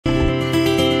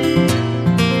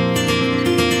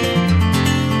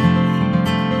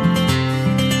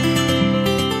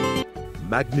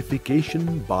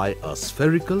Magnification by a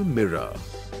spherical mirror.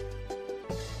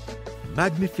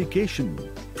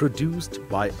 Magnification produced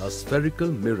by a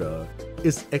spherical mirror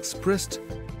is expressed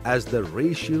as the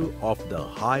ratio of the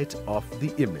height of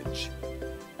the image,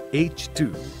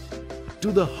 h2,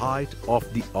 to the height of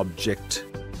the object,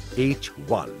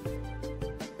 h1.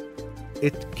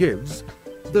 It gives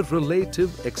the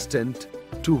relative extent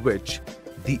to which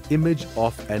the image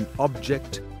of an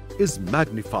object is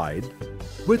magnified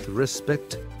with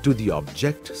respect to the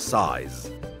object size.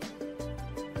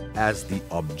 As the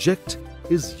object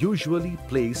is usually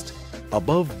placed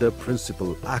above the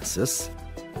principal axis,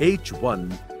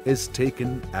 h1 is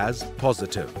taken as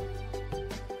positive.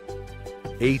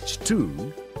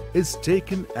 h2 is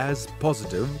taken as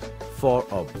positive for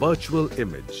a virtual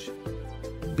image,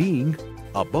 being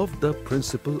above the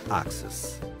principal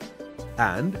axis,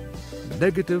 and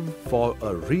negative for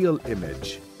a real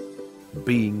image,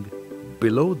 being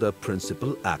below the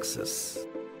principal axis.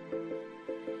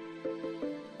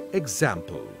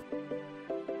 Example: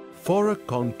 for a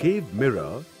concave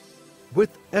mirror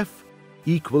with f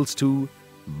equals to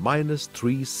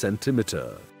 -3 cm,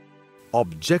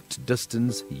 object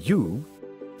distance u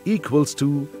equals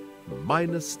to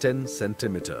 -10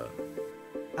 cm,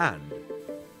 and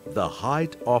the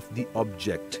height of the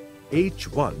object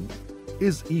h1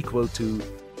 is equal to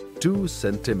 2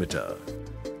 cm.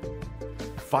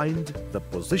 Find the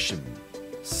position,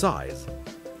 size,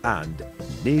 and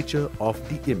nature of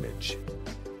the image.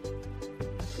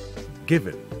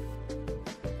 Given: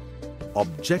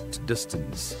 object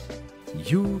distance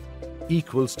u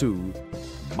equals to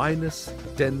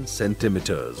 -10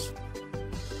 centimeters.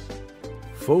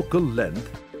 Focal length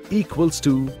equals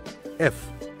to f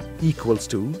equals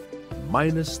to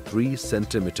 -3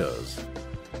 centimeters.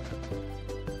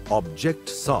 Object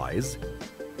size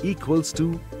equals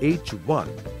to h1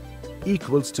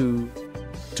 equals to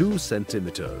 2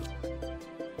 centimeters.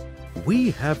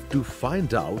 We have to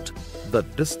find out the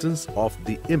distance of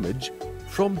the image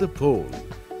from the pole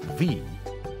V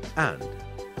and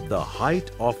the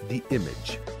height of the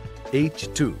image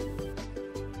h2.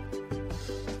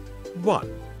 1.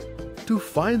 To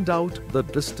find out the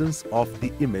distance of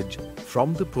the image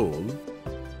from the pole,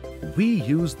 we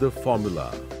use the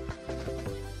formula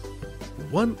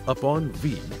 1 upon V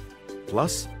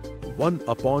plus 1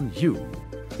 upon U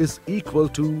is equal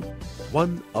to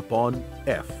 1 upon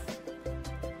F.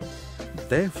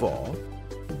 Therefore,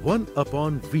 1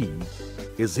 upon V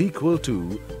is equal to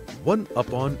 1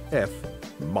 upon F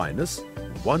minus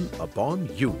 1 upon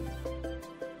U.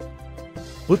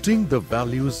 Putting the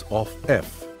values of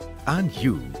F and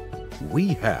U,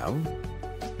 we have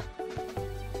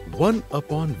 1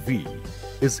 upon V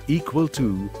is equal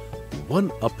to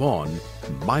 1 upon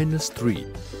 -3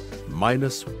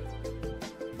 minus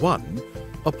 1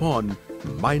 upon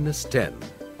 -10.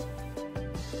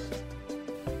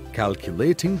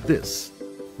 Calculating this,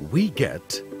 we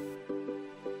get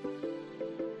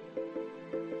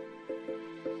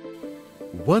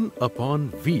 1 upon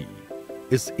V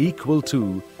is equal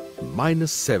to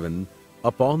 -7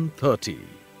 upon 30.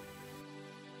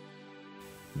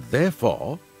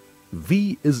 Therefore,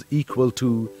 V is equal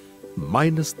to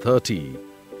 -30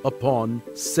 upon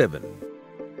 7.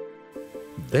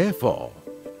 Therefore,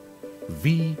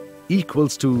 V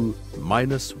equals to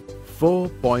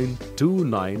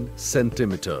 -4.29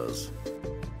 centimeters.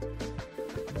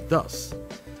 Thus,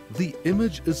 the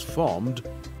image is formed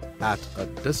at a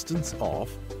distance of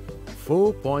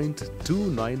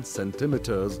 4.29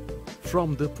 centimeters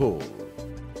from the pole.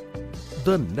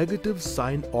 The negative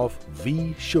sign of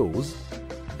V shows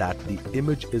that the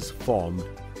image is formed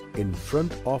in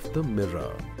front of the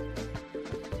mirror.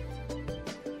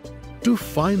 To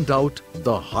find out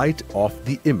the height of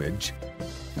the image,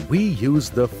 we use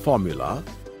the formula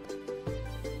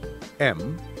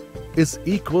M is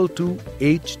equal to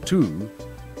h2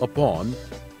 upon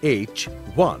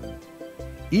h1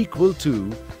 equal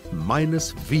to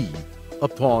 -V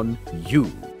upon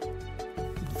U.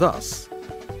 Thus,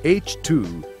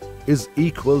 h2 is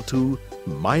equal to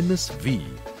 -V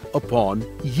upon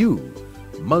U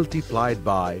multiplied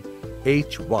by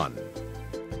h1,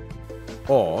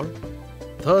 or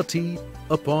 30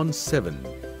 upon 7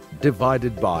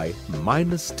 divided by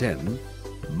 -10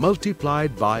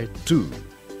 multiplied by 2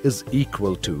 is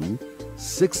equal to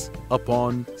 6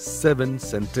 upon 7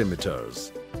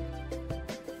 centimeters.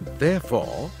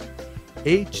 Therefore,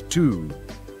 h2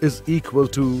 is equal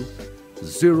to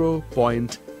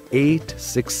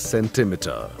 0.86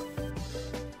 centimeter.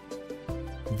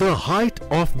 The height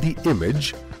of the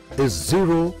image is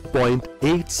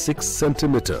 0.86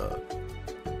 centimeter,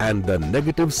 and the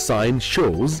negative sign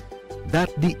shows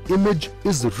that the image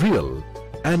is real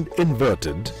and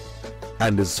inverted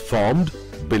and is formed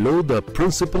below the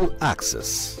principal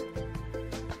axis.